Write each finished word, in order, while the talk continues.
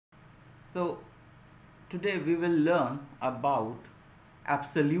So today we will learn about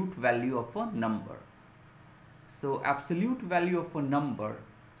absolute value of a number. So absolute value of a number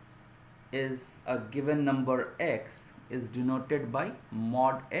is a given number x is denoted by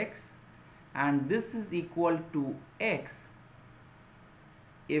mod x, and this is equal to x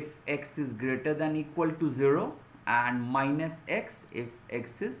if x is greater than equal to 0 and minus x if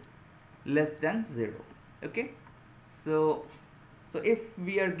x is less than 0. Okay, so if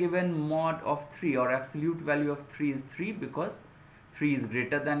we are given mod of 3, or absolute value of 3 is 3 because 3 is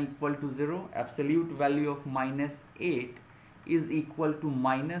greater than equal to 0. Absolute value of minus 8 is equal to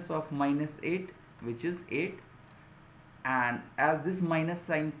minus of minus 8, which is 8, and as this minus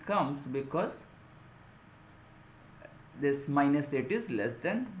sign comes because this minus 8 is less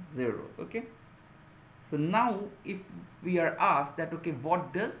than 0. Okay, so now if we are asked that, okay,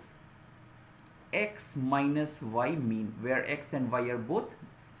 what does x minus y mean, where x and y are both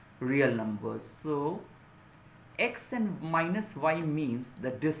real numbers? So x and minus y means the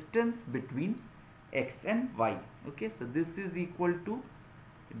distance between x and y. Okay, so this is equal to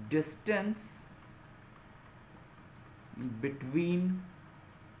distance between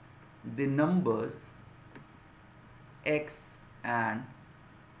the numbers x and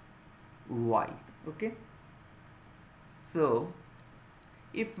y. Okay, so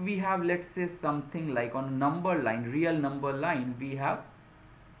if we have, let's say, something like on a number line, real number line, we have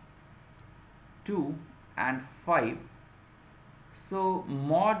 2 and 5. So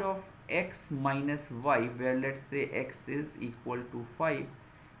mod of x minus y, where let's say x is equal to 5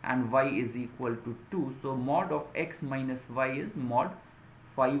 and y is equal to 2, so mod of x minus y is mod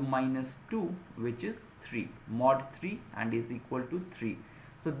 5 minus 2, which is 3, mod 3, and is equal to 3.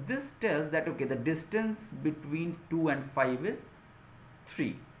 So this tells that, okay, the distance between 2 and 5 is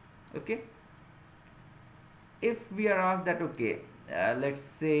 3. Okay, if we are asked that, okay, let's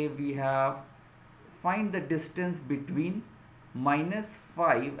say we have find the distance between minus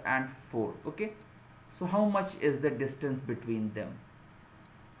 5 and 4. Okay, so how much is the distance between them?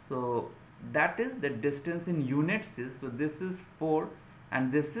 So that is the distance in units is, so this is 4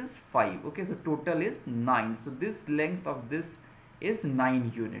 and this is 5. Okay, so total is 9. So this length of this is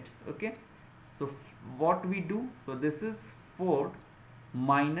 9 units. Okay, so what we do, so this is 4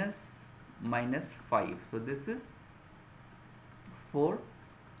 minus 5, so this is 4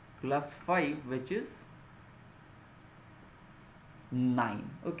 plus 5, which is 9.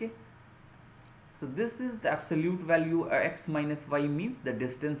 Okay, so this is the absolute value. X minus y means the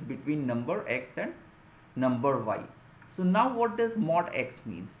distance between number x and number y. So now what does mod x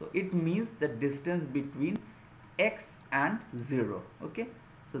mean? So it means the distance between x and 0. Okay,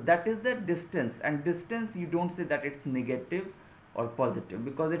 so that is the distance, and distance you don't say that it's negative or positive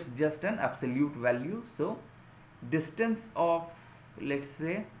because it's just an absolute value. So distance of, let's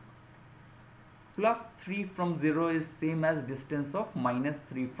say, plus 3 from 0 is same as distance of minus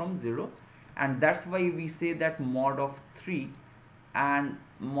 3 from 0, and that's why we say that mod of 3 and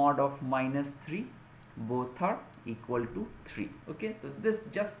mod of minus 3 both are equal to 3. Okay, so this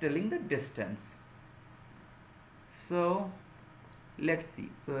just telling the distance. So let's see.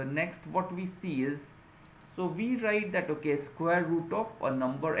 So next what we see is, so we write that, okay, square root of a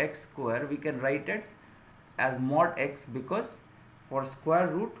number x square, we can write it as mod x, because for square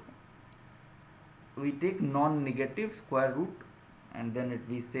root we take non-negative square root, and then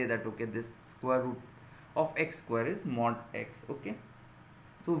we say that, okay, this square root of x square is mod x. Okay,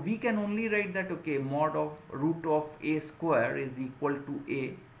 so we can only write that, okay, mod of root of a square is equal to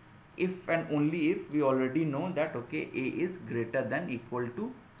a if and only if we already know that, okay, a is greater than equal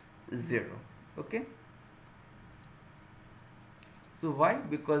to 0. Okay, so why?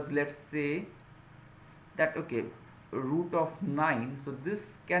 Because let's say that, okay, root of 9, so this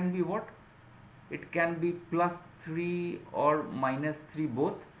can be what? It can be plus 3 or minus 3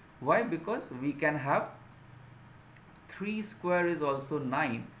 both. Why? Because we can have 3 square is also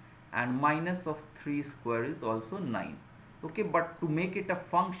 9 and minus of 3 square is also 9. Okay, but to make it a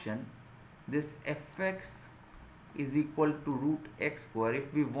function, this fx is equal to root x square.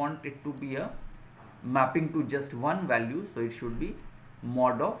 If we want it to be a mapping to just one value, so it should be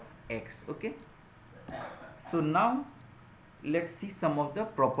mod of x. Okay, so now let's see some of the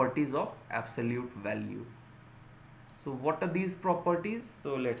properties of absolute value. So what are these properties?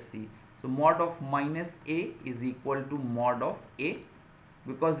 So let's see. So mod of minus a is equal to mod of a,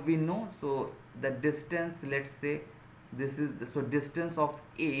 because we know, so the distance, let's say this is the, so distance of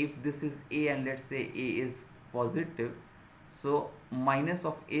a, if this is a and let's say a is positive, so minus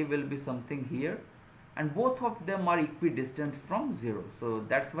of a will be something here, and both of them are equidistant from 0. So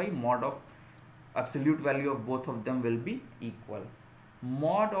that's why mod of absolute value of both of them will be equal.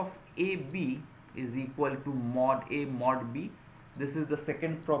 mod of AB is equal to mod A mod B. This is the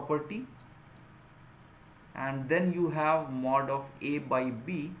second property. And then you have mod of A by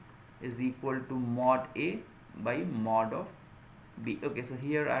B is equal to mod A by mod of B. Okay, so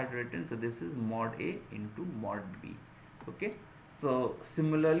here I had written, so this is mod A into mod B. Okay, so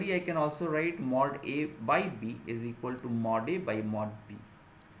similarly I can also write mod A by B is equal to mod A by mod B.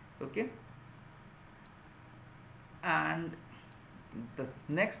 Okay, and the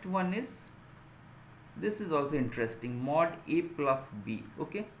next one is, this is also interesting, mod A plus B.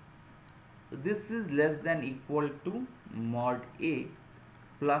 Okay, so this is less than equal to mod A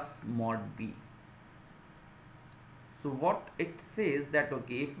plus mod B. So what it says that,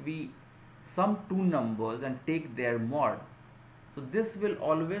 okay, if we sum two numbers and take their mod, so this will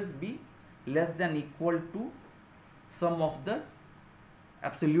always be less than equal to sum of the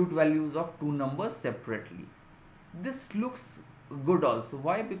absolute values of two numbers separately. This looks good also.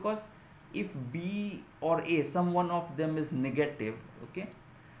 Why? Because if B or A, some one of them is negative, okay,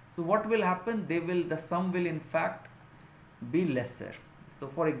 so what will happen, the sum will in fact be lesser.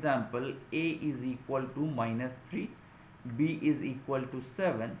 So for example, A is equal to -3, B is equal to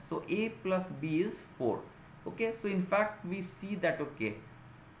 7, so A plus B is 4. Okay, so in fact we see that, okay,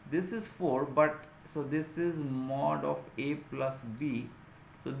 this is 4, but so this is mod of A plus B,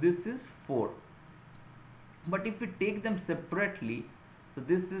 so this is 4. But if we take them separately, so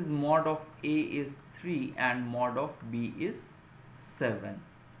this is mod of A is 3 and mod of B is 7.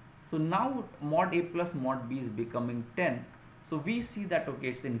 So now mod A plus mod B is becoming 10. So we see that, okay,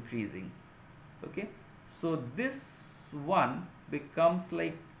 it's increasing. Okay, so this one becomes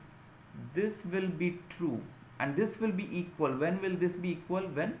like, this will be true and this will be equal. When will this be equal?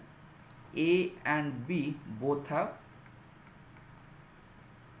 When A and B both have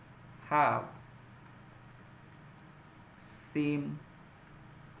same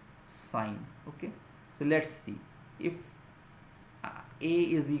sign. Okay, so let's see, if A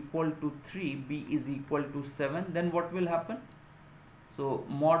is equal to 3, B is equal to 7, then what will happen? So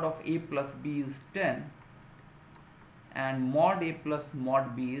mod of A plus B is 10 and mod A plus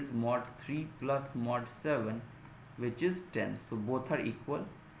mod B is mod 3 plus mod 7, which is 10. So both are equal.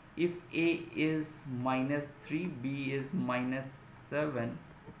 If A is -3, B is -7,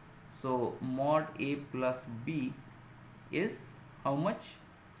 so mod A plus B is how much?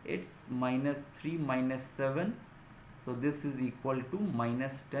 It's -3 -7, so this is equal to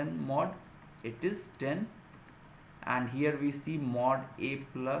 -10 mod, it is 10. And here we see mod A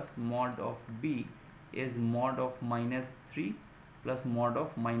plus mod of B is mod of -3 plus mod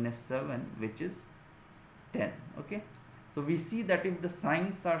of -7, which is 10. Okay, so we see that if the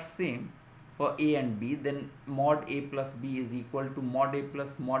signs are same for A and B, then mod A plus B is equal to mod A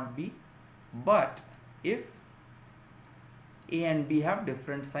plus mod B. But if A and B have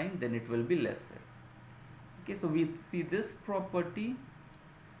different sign, then it will be lesser. Okay, so we see this property.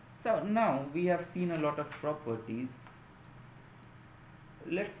 So now we have seen a lot of properties.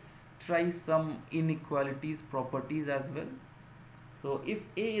 Let's try some inequalities properties as well. So if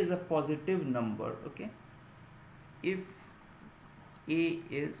A is a positive number, okay, if A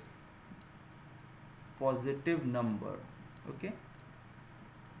is positive number, okay,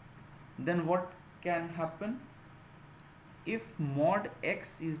 then what can happen? If mod x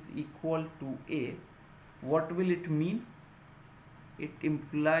is equal to A, what will it mean? It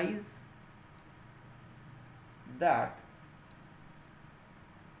implies that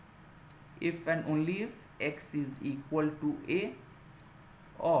if and only if x is equal to A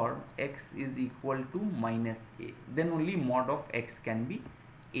or x is equal to -A, then only mod of x can be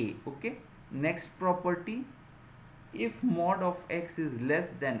A. Okay, next property, if mod of x is less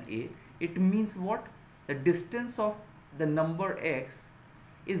than A, it means what? The distance of the number x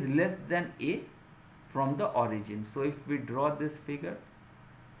is less than A from the origin. So if we draw this figure,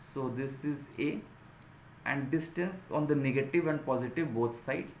 so this is A and distance on the negative and positive both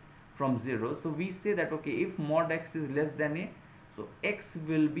sides from 0. So we say that, okay, if mod x is less than A, so x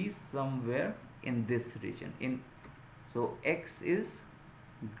will be somewhere in this region. So x is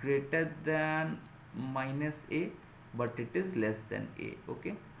greater than -A, but it is less than A.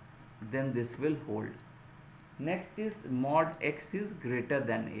 Okay, then this will hold. Next is mod x is greater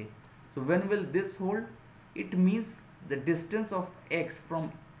than A. So when will this hold? It means the distance of x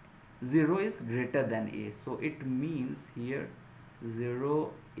from 0 is greater than A. So it means here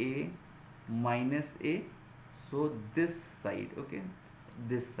 0 A minus A. So this side, okay,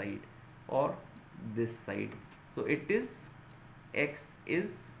 this side or this side. So it is x is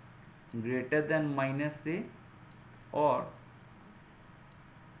greater than -A, or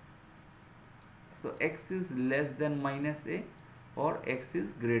so x is less than -A, or x is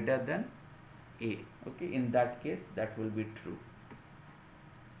greater than a. Okay, in that case that will be true.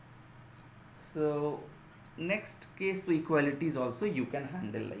 So next case, so equalities also you can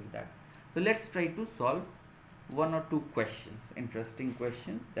handle like that. So let's try to solve one or two questions, interesting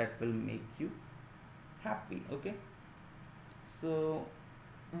questions that will make you happy. Okay, so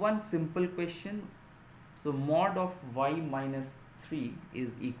one simple question. So mod of y minus 3 is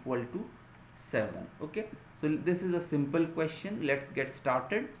equal to 7. Okay, so this is a simple question. Let's get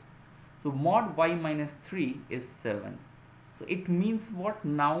started. So mod y minus 3 is 7. So it means what?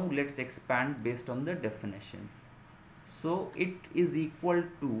 Now let's expand based on the definition. So it is equal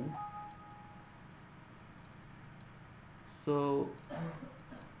to, so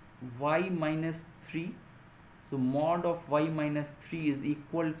y minus 3, so mod of y minus 3 is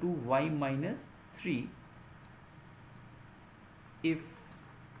equal to y minus 3 if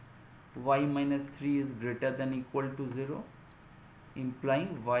y minus 3 is greater than equal to 0,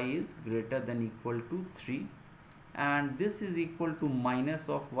 implying y is greater than equal to 3, and this is equal to minus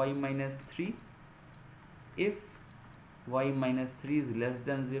of y minus 3 if y minus 3 is less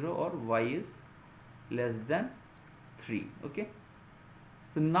than 0 or y is less than 3. Okay,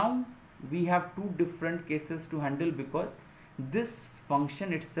 so now we have two different cases to handle, because this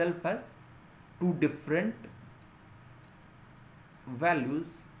function itself has two different values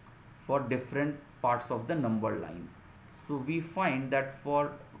for different parts of the number line. So we find that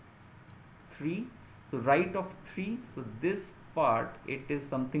for 3, so right of 3, so this part it is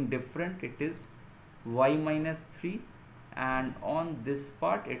something different, it is y minus 3, and on this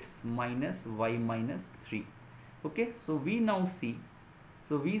part it's minus y minus 3. Okay, so we now see,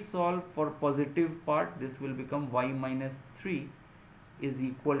 so we solve for positive part, this will become y minus 3 is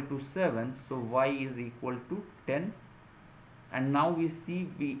equal to 7, so y is equal to 10, and now we see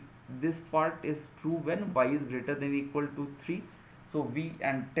this part is true when y is greater than equal to 3, so we,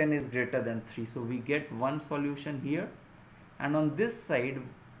 and 10 is greater than 3, so we get one solution here, and on this side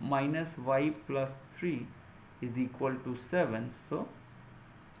minus y plus 3 is equal to 7, so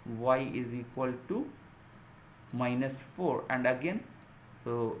y is equal to minus 4, and again,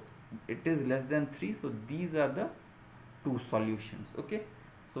 so it is less than 3, so these are the two solutions. Okay,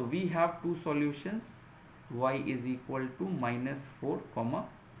 so we have two solutions, y is equal to minus 4 comma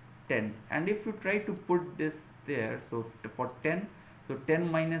 10, and if you try to put this there, so for 10, so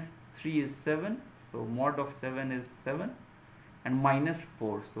 10 minus 3 is 7, so mod of 7 is 7, and minus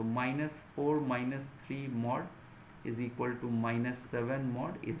 4, so minus 4 minus 3 mod is equal to minus 7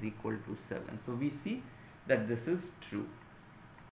 mod is equal to 7. So we see that this is true.